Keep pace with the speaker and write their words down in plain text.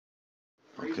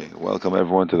Okay, welcome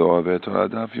everyone to the Oavet Torah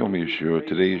Daf Yomi Shiur.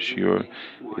 Today's Shiur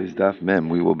is Daf Mem.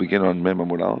 We will begin on Mem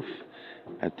Amud Aleph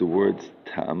at the words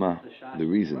Ta'ama, the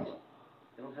reason.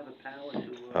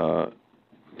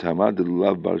 Ta'ama the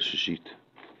lulav Bal Shishit.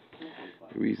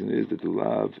 The reason is that the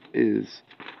lulav is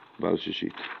Bal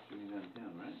Shishit.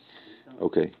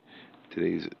 Okay,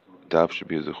 today's Daf should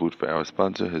be a zechut for our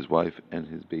sponsor, his wife, and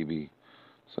his baby.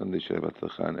 Sunday Shabbat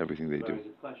Tzlacha and everything they do.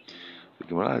 The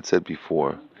Gemara had said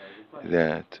before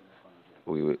that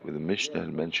the Mishnah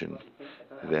had mentioned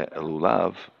that a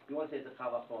lulav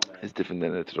is different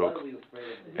than a etrog,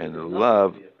 and a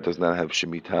lulav does not have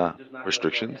shemitah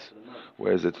restrictions,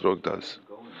 whereas a etrog does.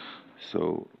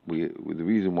 So the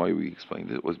reason why we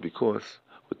explained it was because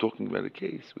we're talking about a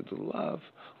case where the lulav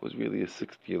was really a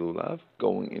 6th-year lulav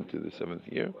going into the 7th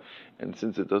year, and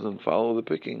since it doesn't follow the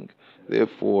picking,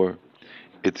 therefore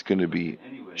it's going to be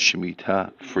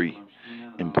shemitah free,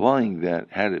 implying that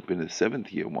had it been a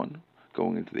 7th-year one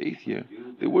going into the 8th year,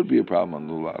 there would be a problem on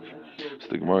lulav. So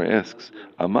the Gemara asks,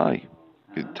 "Amai?"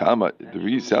 The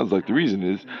reason sounds like the reason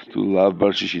is to lulav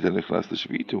bar shishita nechnas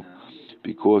l'shvitu,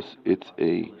 because it's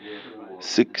a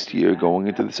 6th year going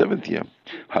into the 7th year.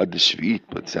 Had the shvit,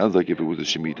 but it sounds like if it was a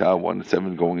shemitah 1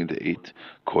 7 going into 8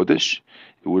 kodesh,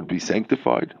 it would be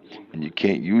sanctified, and you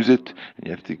can't use it, and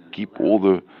you have to keep all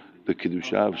the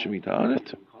kedusha of shemitah on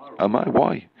it. Amai?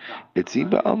 Why? It's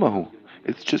almahu.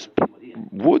 It's just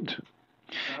wood.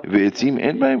 Ve'etzim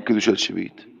en b'hem kedushat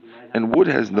shvit, and wood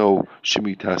has no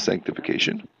shemitah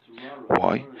sanctification.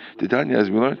 Why? The Tanya, as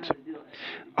we learned,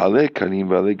 ale kanim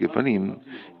v'ale gefanim.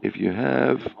 If you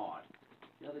have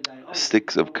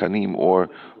sticks of kanim or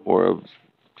of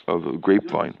a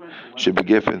grapevine,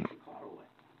 shebegefen,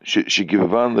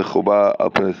 shegivavan lechoba al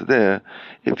there.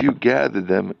 If you gather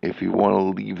them, if you want to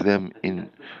leave them in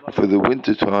for the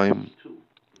winter time,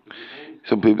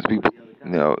 some people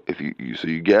now if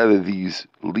you gather these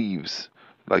leaves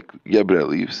like yabra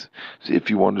leaves. So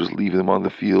if you want to just leave them on the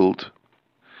field,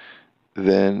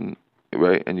 then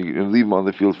right, and you leave them on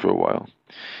the field for a while.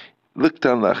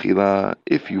 Liktan lachila,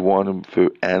 if you want them for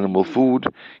animal food,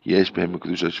 yesh behem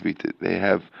kedusha shvita. They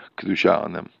have kedusha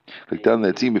on them. Liktan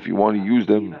letzim, if you want to use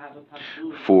them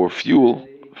for fuel,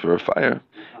 for a fire,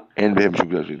 and behem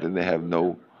kedusha shvita, then they have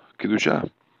no kedusha.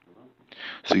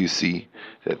 So you see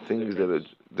that things that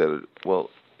are well,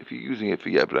 if you're using it for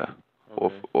yabra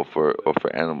or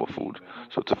for animal food,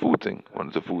 so it's a food thing. When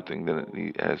it's a food thing, then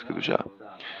it has kedusha.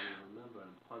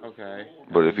 Okay.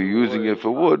 But if you're using it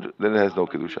for wood, then it has no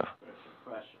kedusha.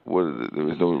 There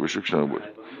is no restriction on wood.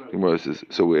 Gemara says,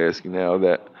 so we're asking now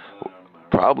that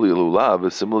probably a lulav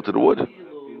is similar to the wood,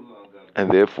 and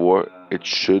therefore it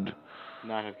should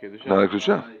Not have kedusha. not have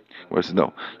kedusha. Gemara says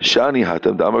no. Shani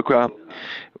hatam damakra.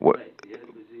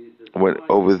 When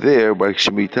over there by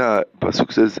shemitah,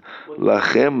 pasuk says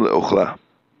lachem leochla.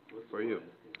 For you.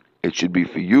 It should be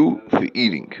for you for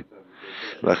eating.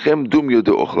 Lachem dumyo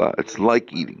deochla. It's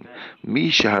like eating.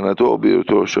 Mi shahanato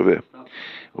b'yoto shaveh.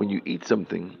 When you eat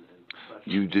something,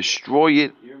 you destroy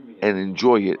it and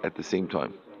enjoy it at the same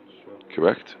time.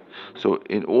 Correct? So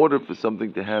in order for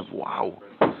something to have,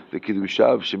 the Kedusha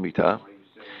of Shemitah,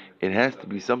 it has to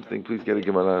be something, please get a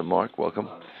Gemara, Mark, welcome.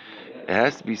 It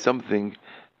has to be something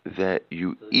that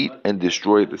you eat and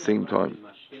destroy at the same time.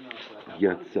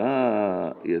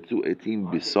 Yatsu etim,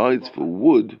 besides for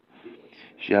wood,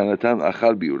 Shehanatan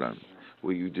achal biuran,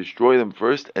 where you destroy them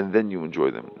first and then you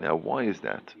enjoy them. Now why is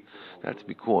that? That's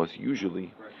because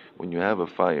usually when you have a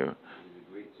fire,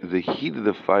 the heat of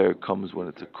the fire comes when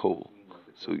it's a coal.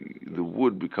 So the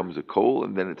wood becomes a coal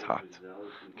and then it's hot.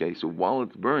 Okay, so while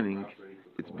it's burning,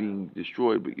 it's being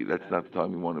destroyed, but that's not the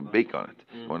time you want to bake on it.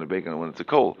 You want to bake on it when it's a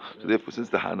coal. So therefore, since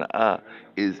the hana'ah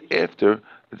is after,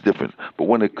 it's different. But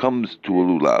when it comes to a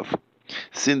lulav,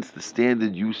 since the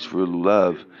standard use for a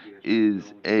lulav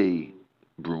is a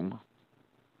broom,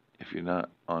 if you're not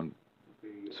on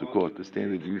Sukkot, the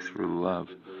standard use for lulav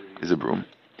is a broom.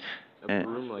 A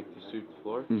broom like to sweep the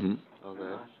floor? Mm-hmm.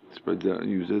 Okay. Spread out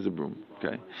and used as a broom.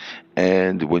 Okay.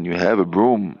 And when you have a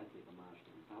broom,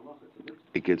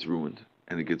 it gets ruined.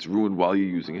 And it gets ruined while you're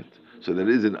using it. So that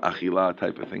is an achila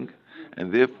type of thing.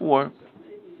 And therefore,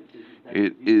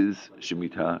 it is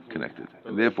Shemitah connected.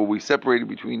 And therefore, we separated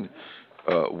between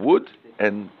wood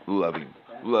and lulavim.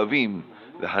 Lulavim,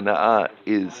 the hana'ah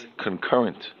is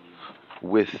concurrent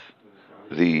with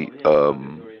the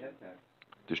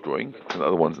destroying, and the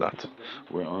other one's not.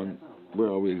 Where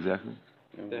are we exactly?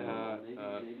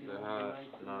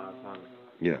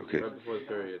 Yeah, okay. Right before the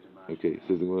period. Okay,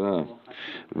 so the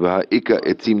V'ha'ika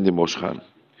etzim demoshchan.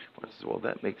 Well,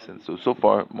 that makes sense. So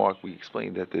far, Mark, we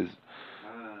explained that there's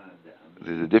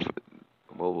a different.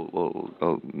 Well,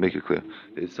 I'll make it clear.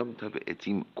 There's some type of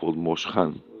etzim called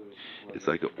moshchan. It's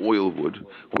like an oil wood,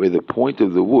 where the point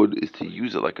of the wood is to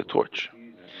use it like a torch.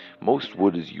 Most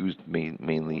wood is used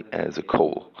mainly as a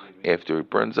coal. After it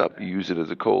burns up, you use it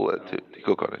as a coal to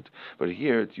cook on it. But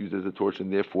here, it's used as a torch,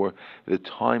 and therefore, the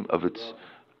time of its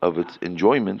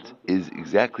enjoyment is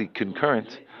exactly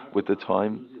concurrent with the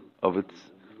time of its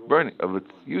burning, of its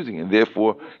using, and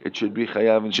therefore, it should be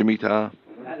chayav and shemitah.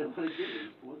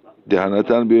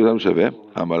 Dehanatan b'yotam shaveh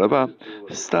hamarava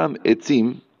stam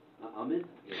etzim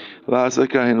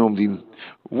la'asaka henomdim.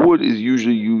 Wood is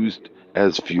usually used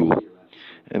as fuel,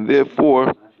 and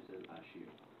therefore,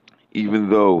 even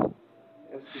though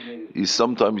you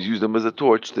sometimes use them as a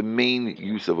torch, the main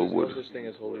use of a wood. There's no such thing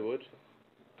as holy wood.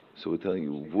 So we're telling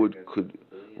you,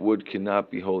 wood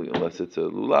cannot be holy unless it's a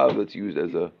lulav that's used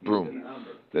as a broom.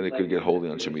 Then it could get holy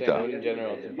on shemitah. In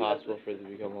general, it's impossible for it to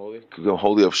become holy. It could become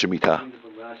holy of shemitah.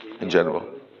 In general,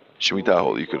 shemitah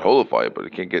holy. You could holify it, but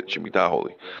it can't get shemitah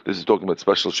holy. This is talking about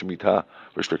special shemitah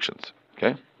restrictions.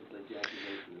 Okay.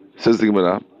 Says the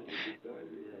Gemara,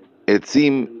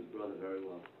 etzim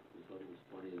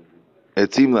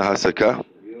lahasaka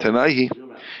tanaihi.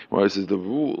 Where it says the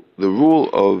rule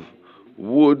of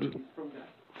wood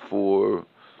for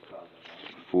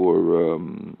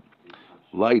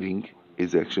lighting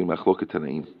is actually machloket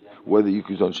tanaim. Whether you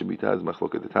use on shemitah is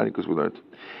machloket tani, because we learned.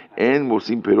 And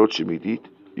mosim perot shemitit,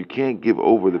 you can't give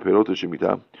over the perot of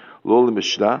shemitah. Lo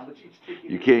lemishnah,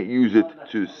 you can't use it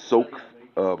to soak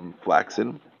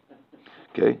flaxen.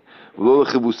 Okay, lo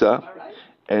lechivusa,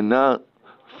 and not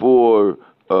for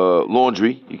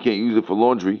laundry. You can't use it for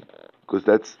laundry because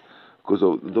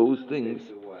those things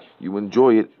you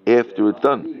enjoy it after it's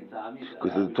done.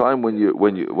 Because at the time when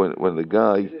the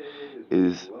guy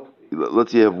is,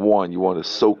 let's say you have wine, you want to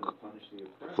soak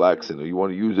flaxen, or you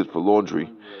want to use it for laundry.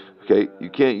 Okay, you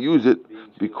can't use it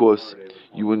because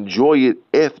you enjoy it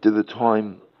after the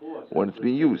time when it's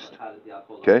being used.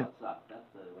 Okay,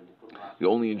 you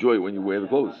only enjoy it when you wear the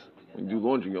clothes. When you do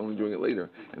laundry, you're only enjoying it later.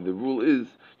 And the rule is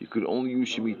you could only use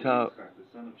shemitah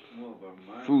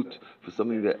fruit for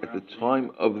something that at the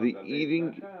time of the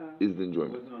eating is the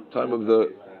enjoyment. Time of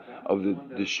the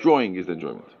destroying is the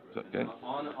enjoyment. Okay,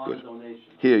 good.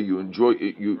 Here you enjoy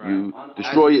it, you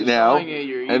destroy it now,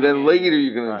 and then later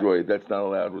you're going to enjoy it. That's not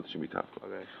allowed with shemitah.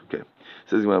 Okay.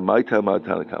 Says my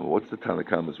Tanakama. What's the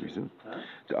Tanakama's reason?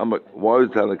 Why does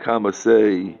Tanakama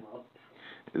say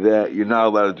that you're not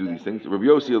allowed to do these things? Rabbi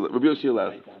Yossi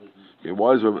allows it. Okay,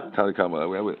 why is Tanakama?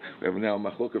 We have now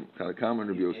Machloka, Tanakama and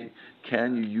Rabbi Yossi.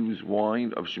 Can you use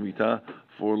wine of shemitah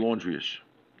for laundryish?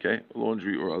 Okay,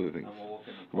 laundry or other things.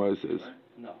 Why says?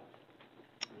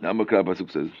 Namakra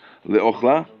Pasuk says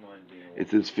le'ochla. It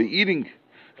says for eating.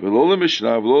 V'lo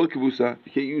le'mishnah, v'lo le'kibusa.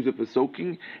 You can't use it for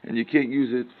soaking, and you can't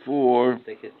use it for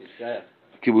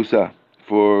kibusa,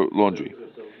 for laundry.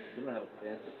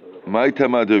 My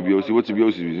tamad Rabbi Yossi. What's Rabbi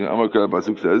Yossi's reason? Namakra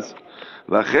Pasuk says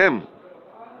lachem.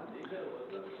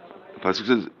 The Pasuk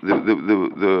says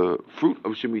the fruit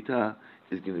of shemitah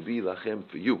is going to be lachem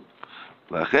for you.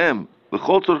 Lachem,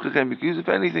 l'chol tzorchechem, you can use it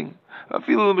for anything.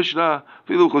 Afilu l'mishnah,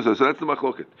 afilu l'chosa. So that's the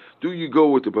machloket. Do you go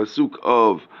with the pasuk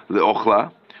of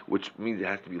le'ochla, which means it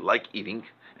has to be like eating,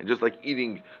 and just like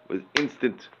eating was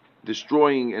instant,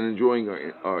 destroying and enjoying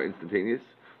are instantaneous,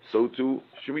 so too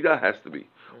shemitah has to be.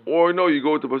 Or no, you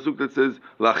go with the pasuk that says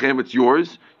lachem, it's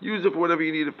yours. Use it for whatever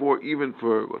you need it for, even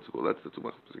for what's it called. That's the two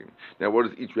pasuk. Now, what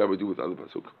does each rabbi do with the other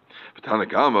pasuk?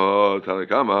 Tanakama,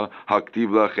 haktiv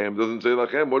lachem doesn't say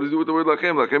lachem. What does it do with the word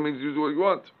lachem? Lachem means use what you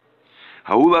want.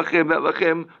 Hahu lachem, that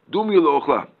lachem, dumi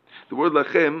leochla. The word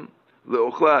lachem,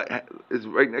 leochla, is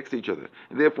right next to each other,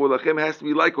 and therefore lachem has to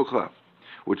be like ochla,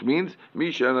 which means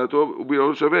misha natov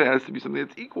ubirol shaveh has to be something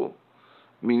that's equal.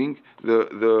 Meaning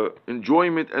the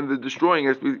enjoyment and the destroying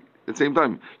has to be at the same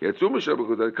time.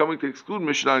 Because they're coming to exclude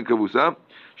Mishnah and Kavusa.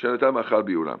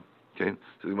 Okay,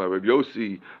 so my Rabbi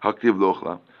Yossi haktiv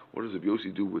lochla. What does Rabbi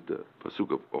Yossi do with the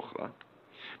pasuk of ochla?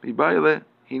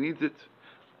 He needs it.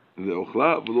 The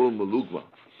ochla v'lo malugma.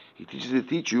 He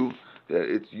teach you that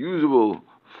it's usable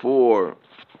for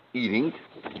eating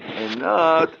and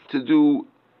not to do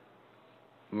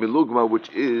milugma, which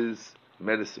is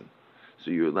medicine. So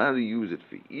you're allowed to use it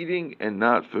for eating and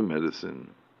not for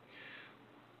medicine.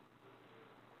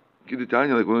 Now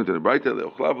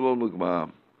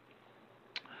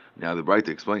the Braita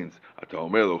explains.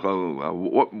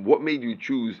 What made you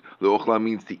choose the ochla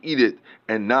means to eat it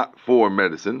and not for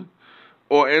medicine?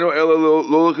 Or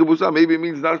maybe it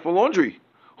means not for laundry.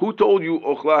 Who told you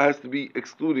ochla has to be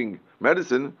excluding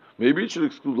medicine? Maybe it should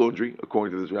exclude laundry,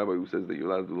 according to this rabbi who says that you're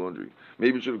allowed to do laundry.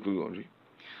 Maybe it should include laundry.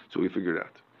 So we figured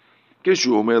out.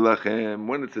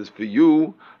 When it says for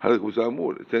you,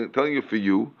 it's telling you for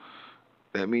you.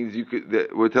 That means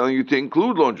we're telling you to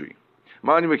include laundry.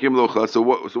 So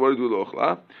what? So what do you do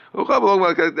lochla?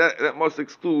 That must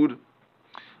exclude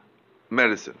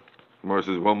medicine. Gemara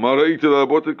says, well, why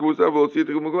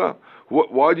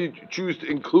do you choose to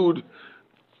include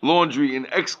laundry and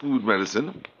exclude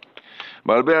medicine?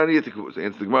 Answer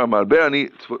the Gemara.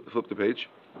 Flip the page.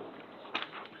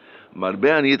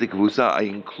 I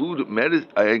include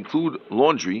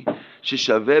laundry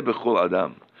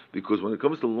because when it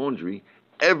comes to laundry,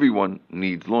 everyone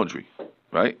needs laundry,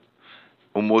 right?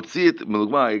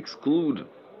 I exclude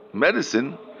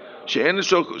medicine.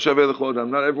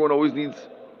 Not everyone always needs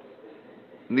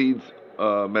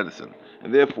medicine,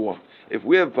 and therefore, if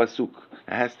we have pasuk,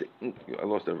 it has to. I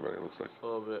lost everybody. It looks like a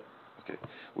little bit. Okay,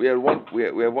 we have one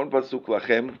pasuk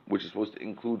lachem, which is supposed to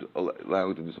include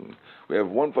allowing to do something. We have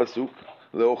one pasuk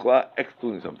leochla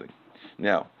excluding something.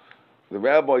 Now, the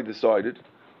rabbi decided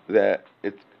that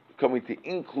it's coming to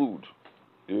include.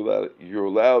 You're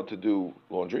allowed to do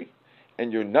laundry,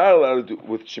 and you're not allowed to do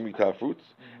with shemitah fruits,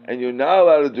 and you're not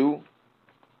allowed to do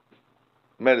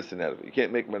medicine out of it. You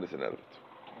can't make medicine out of it.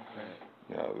 Okay.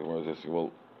 Now, the one is asking,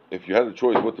 well, if you had a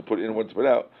choice what to put in and what to put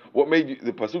out, what made you?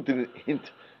 The pasuk didn't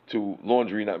hint to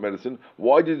laundry, not medicine.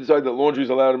 Why did you decide that laundry is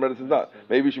allowed and medicine is not?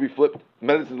 Maybe it should be flipped.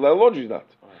 Medicine is allowed, laundry is not.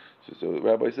 So the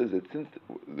rabbi says that since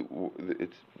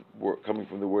it's coming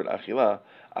from the word achila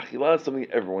is something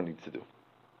everyone needs to do.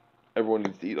 Everyone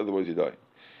needs to eat, otherwise you die.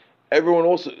 Everyone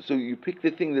also, so you pick the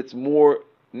thing that's more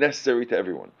necessary to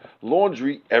everyone.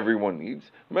 Laundry, everyone needs.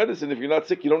 Medicine, if you're not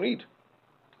sick, you don't need.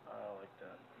 I like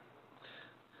that.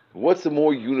 What's the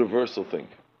more universal thing?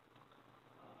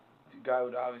 The guy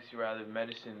would obviously rather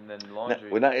medicine than laundry.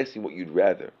 We're not asking what you'd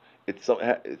rather. It's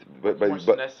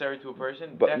necessary to a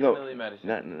person. But definitely medicine.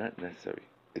 Not necessary.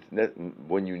 It's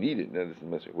when you need it, not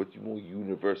necessary. What's more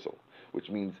universal? Which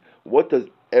means, what does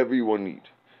everyone need?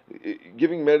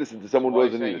 Giving medicine to someone who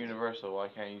doesn't need it. Why are you saying universal? Why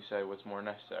can't you say what's more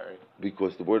necessary?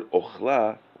 Because the word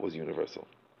ochla was universal.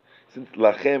 Since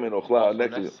lachem and ochla are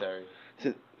next necessary.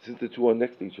 Since the two are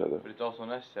next to each other. But it's also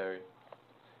necessary.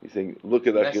 You're saying, look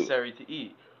at that. It's necessary to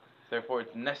eat. Therefore,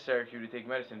 it's necessary for you to take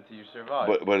medicine to survive.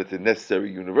 But it's a necessary,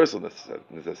 universal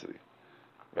necessity,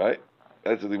 right?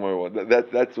 That's what the Gemara wants.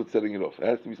 That's what's setting it off. It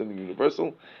has to be something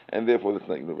universal, and therefore that's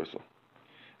not universal.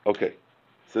 Okay,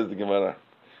 says the Gemara.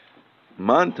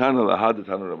 Man Tana lahad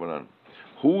Tana Rabbanan.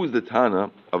 Who is the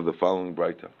Tana of the following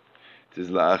Braita? It says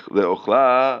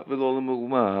le'ochla v'lo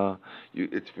l'meguma.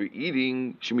 It's for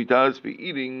eating. Shemitah is for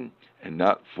eating, and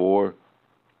not for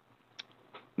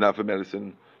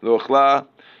medicine. Le'ochla,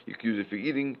 you can use it for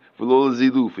eating. V'lo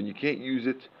l'ziluf, and you can't use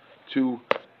it to.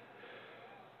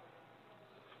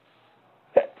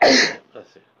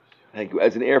 Thank you.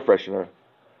 As an air freshener.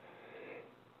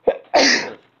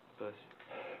 Excuse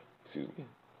me.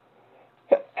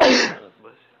 I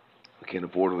can't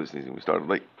afford all this sneezing. We started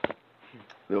late.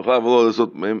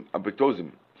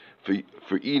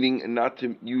 For eating and not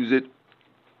to use it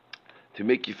to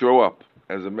make you throw up,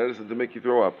 as a medicine to make you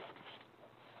throw up.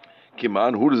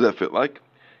 Kiman, who does that fit like?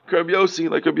 Rabbi Yossi,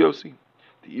 like Rabbi Yossi.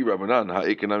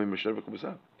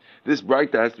 This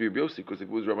Braita has to be Rabbi Yossi, because if it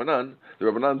was Rabbanan, the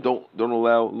Rabbanan don't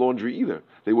allow laundry either.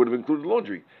 They would have included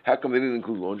laundry. How come they didn't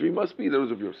include laundry? It must be that it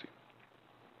was Rabbi Yossi.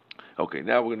 Okay,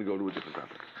 now we're going to go to a different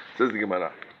topic. Says the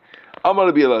Gemara. Amar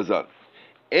Rabbi Elazar.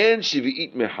 And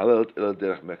shivi'it mehalal el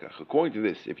derech mekach. According to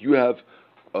this, if you have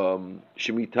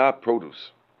shemitah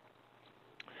produce,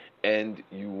 and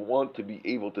you want to be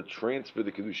able to transfer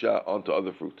the kedusha onto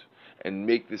other fruit, and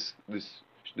make this, let's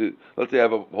say I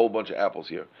have a whole bunch of apples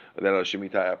here that are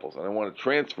shemitah apples, and I want to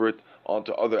transfer it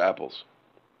onto other apples,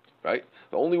 right?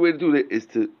 The only way to do that is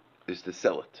to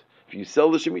sell it. If you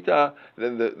sell the shemitah,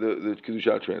 then the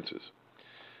kedusha transfers.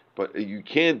 But you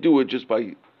can't do it just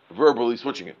by verbally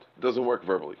switching it. It doesn't work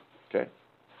verbally. Okay?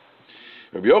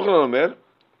 Rabbi Yochanan Omer,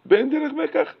 ben derech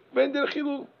mekach, ben derech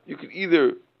chilul. You could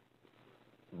either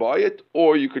buy it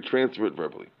or you could transfer it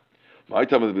verbally. My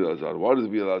time is Bilazar. Why does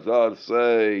Bilazar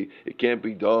say it can't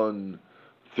be done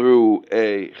through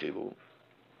a chilul?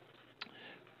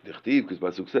 Because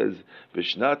Pasuk says,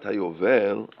 B'shnat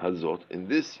hayovel hazot. In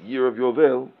this year of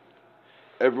Yovel,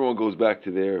 everyone goes back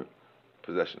to their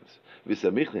possessions.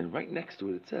 V'samichlin, right next to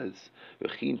it says,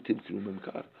 V'chin timkru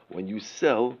memkar. When you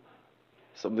sell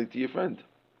something to your friend,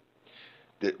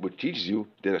 which teaches you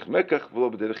derech mekach v'lo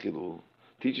b'derech chilul.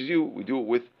 Teaches you, we do it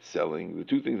with selling. The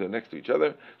two things are next to each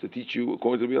other to teach you,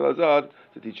 according to Rabbi Elazar,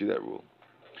 to teach you that rule.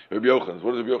 Rabbi Yochanan,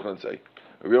 what does Rabbi Yochanan say?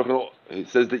 Rabbi Yochanan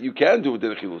says that you can do it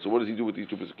derech chilul. So what does he do with these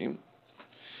two pesukim?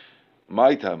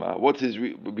 My tama. What's his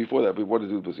before that? But what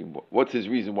is it? What's his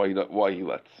reason why he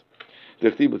lets?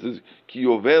 The Chtiba says ki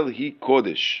yovel hi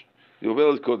kodesh.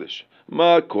 Yovel is kodesh.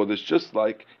 Ma kodesh, just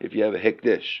like if you have a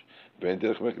hekdesh.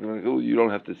 You don't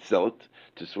have to sell it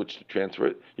to switch to transfer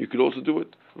it. You could also do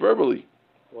it verbally.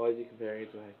 Why is he comparing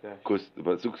it to hekdesh? Because the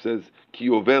pasuk says ki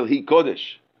yovel hi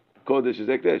kodesh. Kodesh is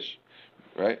hekdesh,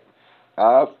 right?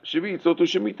 Av shivit so to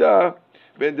shemitah.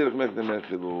 Ben derech mechtem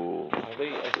mechilu. I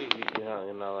think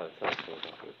you're not allowed to sell it.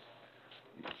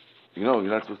 You know,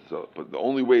 you're not supposed to sell it, but the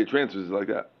only way it transfers is like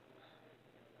that.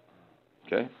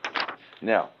 Okay?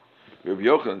 Now, Rabbi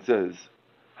Yochanan says,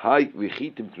 "Hai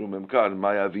v'chitim trumemkar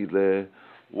mayavid."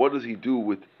 What does he do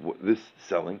with this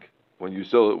selling? When you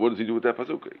sell it, what does he do with that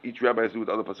pasuk? Each rabbi has to do with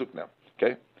other pasuk now.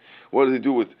 Okay? What does he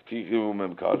do with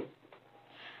trumemkar?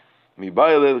 He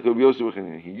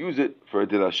use it for a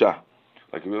dirasha,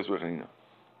 like Rabbi Yosef Chanina.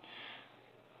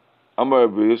 Amar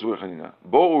Rabbi Yosef Chanina,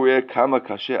 Bo ureh kama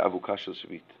kashe avukash shel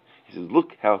shvit. He says,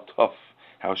 look how tough,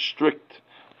 how strict,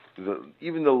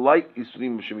 even the light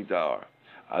Yisurim Shemitah are.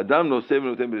 Adam no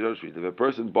seven notem b'shar shvit. If a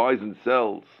person buys and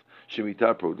sells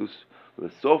Shemitah produce,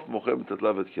 l'sof mochem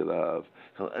tatlav et kilav,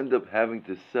 he'll end up having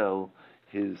to sell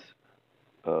his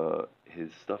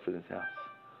stuff in his house.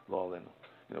 Lo alenu.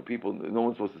 You know, people. No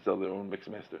one's supposed to sell their own mixed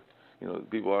master. You know,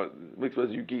 people are mixed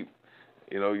master. You keep.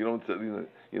 You know, you don't.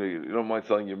 You don't mind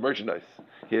selling your merchandise.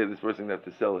 Here, this person have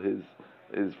to sell his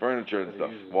furniture and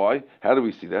stuff. Why? How do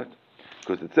we see that?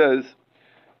 Because it says,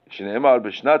 "Shneimar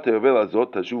b'shnat Yovel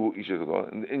azot tashuvu ish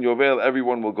echad." In Yovel,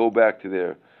 everyone will go back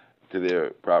to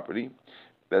their property.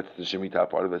 That's the Shemitah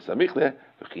part of it.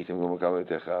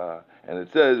 And it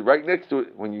says right next to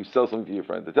it, when you sell something to your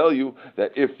friend, to tell you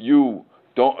that if you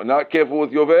are not careful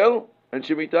with Yovel and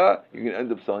Shemitah, you can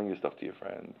end up selling your stuff to your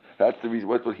friend. That's the reason.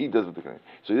 That's what he does with the Kohen.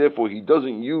 So therefore, he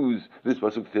doesn't use this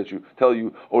pasuk to tell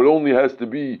you, oh, it only has to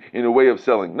be in a way of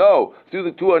selling. No,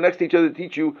 the two are next to each other to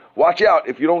teach you. Watch out!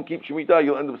 If you don't keep Shemitah,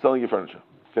 you'll end up selling your furniture.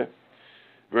 Okay.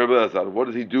 Rabbi Elazar, what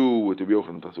does he do with the Rabbi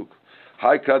Yochanan pasuk?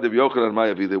 Hi, Kad Rabbi Yochanan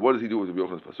Ma'avide. What does he do with the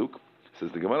Rabbi Yochanan's pasuk?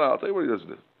 Says the Gemara. I'll tell you what he does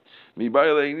with it. Mi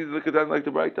Bayale, he needs to look at that like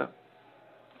the Braita.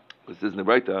 It says in the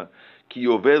Braita, Ki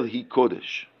Yovel hi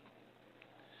Kodesh.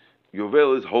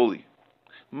 Yovel is holy.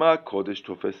 Ma Kodesh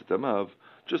Tofeset Amav,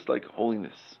 just like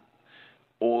holiness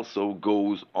also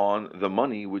goes on the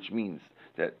money, which means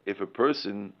that if a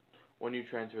person... When you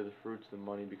transfer the fruits, the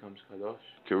money becomes kadosh?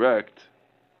 Correct.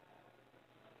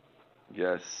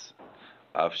 Yes.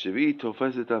 Av Shevit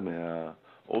Tofeset Ameh.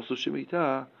 Also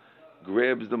Shemitah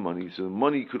grabs the money, so the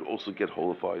money could also get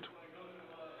holified.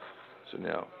 So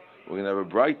now, we're going to have a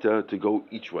Braita to go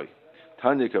each way.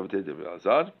 Tanya Kavatei Rabbi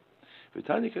Elazar,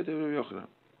 V'Tanya Kavatei Rabbi Yochanan.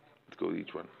 Let's go to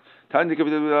each one. Tanya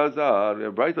Kavatei Rabbi Elazar,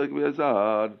 a Braita like Rabbi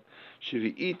Elazar,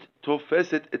 Shevi'it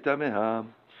Tofeset et Ameha.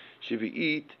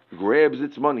 Shevi'it grabs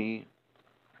its money.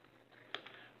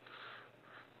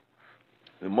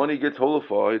 The money gets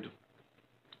holified.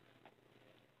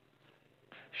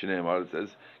 Shnei Amar, it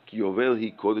says, Ki Yovel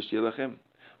hi Kodesh Yelachem.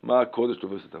 Ma Kodesh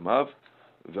Tofeset Amav,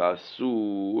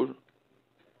 V'Asur.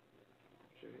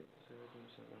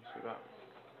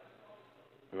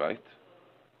 Right.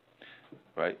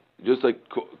 Just like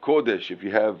Kodesh, if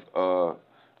you have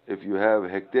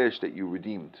Hekdesh that you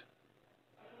redeemed,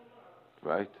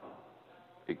 right?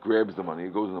 It grabs the money,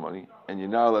 it goes in the money, and you're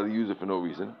not allowed to use it for no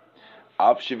reason.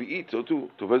 Av Shevi'it, so too,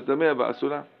 Tofeset Ameh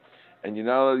V'Asura, and you're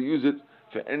not allowed to use it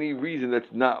for any reason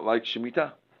that's not like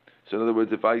Shemitah. So in other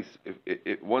words,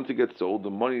 if once it gets sold, the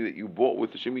money that you bought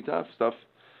with the Shemitah stuff,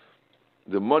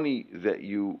 the money that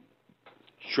you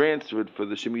transferred for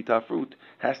the Shemitah fruit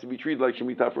has to be treated like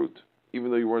Shemitah fruit,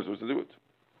 even though you weren't supposed to do it.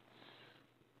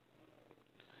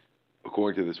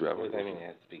 According to this rabbi. What does that mean? It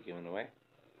has to be given away?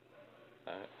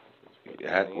 It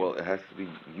has to be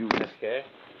used. Okay.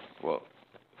 Well,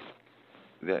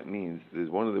 that means there's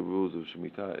one of the rules of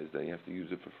Shemitah is that you have to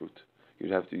use it for fruit.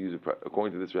 You'd have to use it,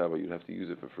 according to this rabbi, you'd have to use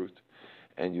it for fruit.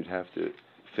 And you'd have to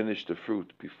finish the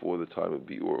fruit before the time of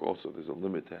Biur. Also, there's a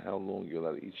limit to how long you're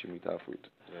allowed to eat Shemitah fruit.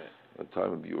 Right. At the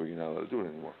time of Biur, you're not allowed to do it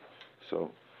anymore.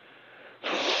 So,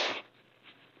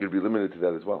 you'd be limited to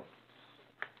that as well.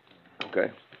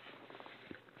 Okay?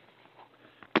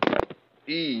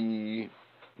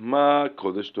 Ma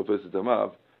kodesh tofeset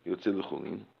amav yotzei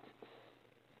l'chulin.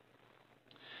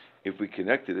 If we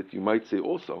connected it, you might say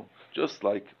also, just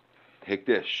like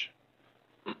Hekdesh,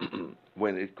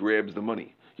 when it grabs the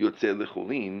money, yotzei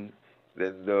l'chulin,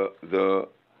 then the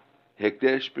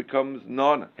Hekdesh becomes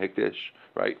non-Hekdesh,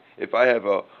 right? If I have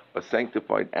a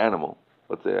sanctified animal,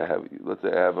 let's say I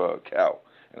have a cow,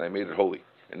 and I made it holy,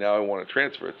 and now I want to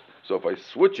transfer it. So if I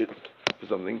switch it for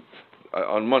something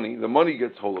on money, the money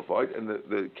gets holified, and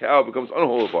the cow becomes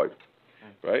unholified.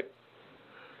 right?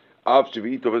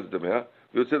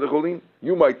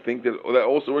 You might think that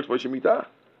also works by Shemitah.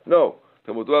 No.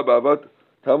 It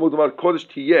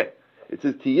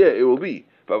says tiyeh, it will be.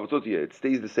 It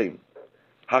stays the same.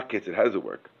 Haketz, how does it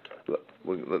work?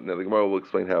 Now the Gemara will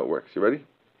explain how it works. You ready?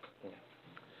 Yeah.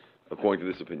 According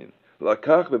to this opinion. Let's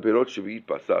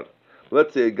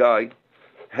say a guy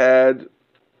had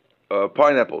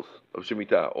pineapples of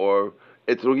Shemitah, or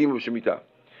etrogim of Shemitah,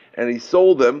 and he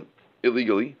sold them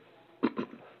illegally,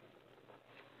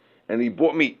 and he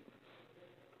bought meat.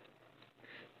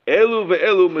 Elu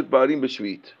ve'elu mitbarim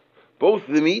b'shvit. Both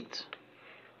the meat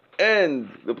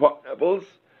and the pineapples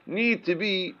need to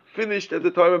be finished at the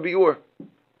time of biur.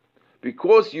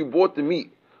 Because you bought the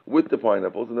meat with the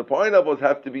pineapples, and the pineapples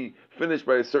have to be finished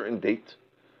by a certain date.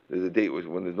 There's a date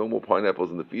when there's no more pineapples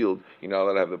in the field, you're not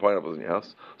allowed to have the pineapples in your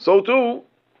house. So too,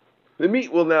 the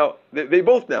meat will now, they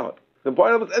both now, the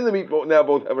pineapples and the meat both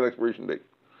have an expiration date.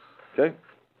 Okay?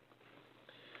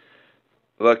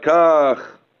 Lakach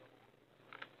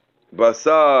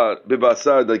basar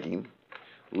bebasar dagim.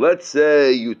 Let's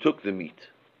say you took the meat,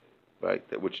 right,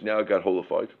 which now got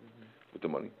holified with the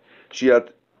money.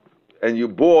 And you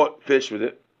bought fish with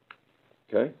it.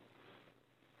 Okay?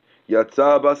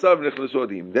 Yatsa basar v'nechnasu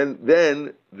adim.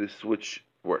 Then the switch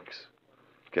works.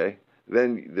 Okay?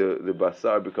 Then the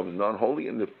basar becomes non-holy,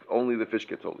 and only the fish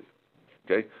gets holy.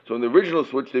 Okay? So in the original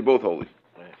switch, they both holy.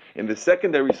 Right. In the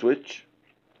secondary switch,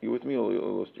 you with me or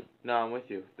lost you? No, I'm with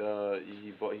you.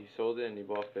 He sold it and he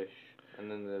bought fish,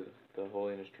 and then the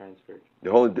holiness transferred.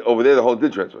 The holy over there, the holy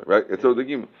did transfer, right? It's so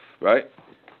dagim, right?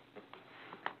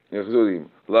 Lakach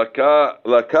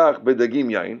bedagim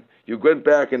yain. You went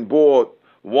back and bought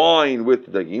wine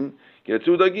with dagim. Get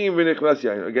two dagim v'nechnas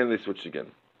yain. Again, they switched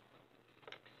again.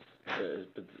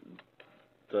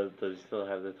 But does it still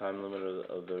have the time limit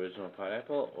of the original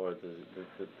pineapple, or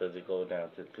does it go down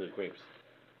to the grapes?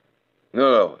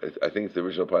 No. I think it's the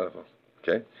original pineapple.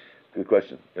 Okay, good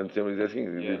question. You understand what he's asking?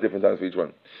 There's different times for each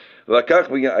one. Lakach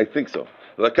b'yayin, I think so.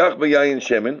 Lakach b'yayin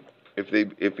shemen.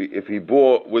 If he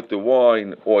bought with the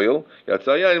wine oil,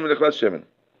 yatsa yayin v'nechnas shemen.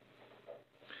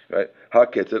 Right?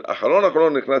 Haketzer acharon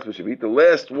nechnas b'shevit. The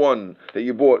last one that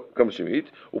you bought comes shevit.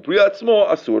 Upriyatzmo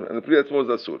asur, and the priyatzmo is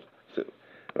asur.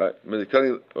 Right?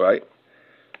 Right?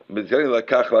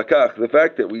 Lakach. The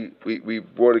fact that we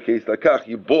brought a case lakach,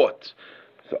 you bought.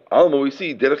 So Alma, we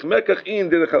see derech mekach in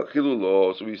derech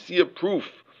chilulo. So we see a proof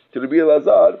to the Rabbi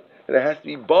Elazar that it has to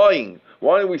be buying.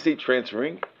 Why don't we say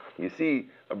transferring? You see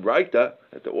a Braita,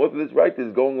 that the author of this Braita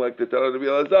is going like the Torah of Rabbi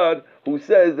Elazar, who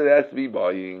says that it has to be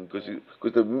buying, because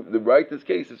the Braita's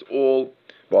case is all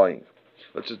buying.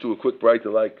 Let's just do a quick Braita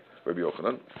like Rabbi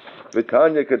Yochanan.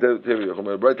 V'tanya katev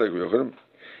Yochanan, Braita like Rabbi Yochanan.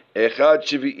 Echad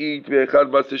shvi'it ve'echad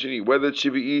maseh sheni. Whether it's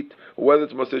shvi'it or whether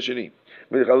it's maseh sheni.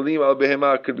 V'chalim al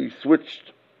behema could be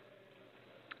switched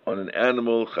on an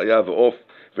animal, chayav off.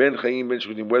 Ben chayim ben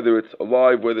shchutim, whether it's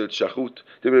alive, whether it's shachut.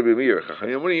 If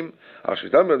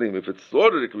it's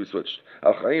slaughtered, it can be switched.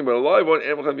 Al chayim, but alive one,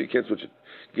 you can't switch it.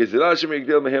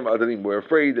 We're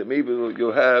afraid that maybe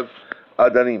you'll have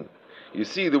adanim. You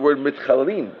see the word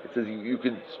mitchalalim. It says you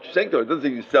can sanctify. It doesn't say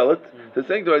you sell it. It says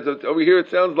sanctify. So over here it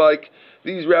sounds like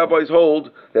these rabbis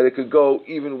hold that it could go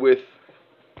even with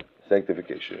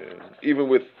sanctification, even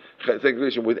with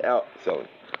sanctification without selling.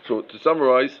 So to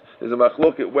summarize, there's a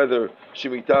machloket whether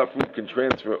Shemitah fruit can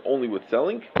transfer only with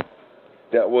selling.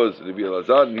 That was Rabbi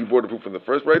Elazar, and he brought a proof from the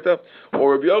first Braita,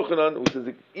 or Rabbi Yochanan, who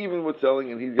says even with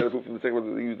selling, and he's got a proof from the second one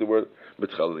that they use the word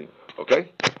mitchalalim.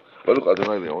 Okay? Baruch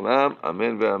Adonai le'olam.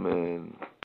 Amen ve'amen.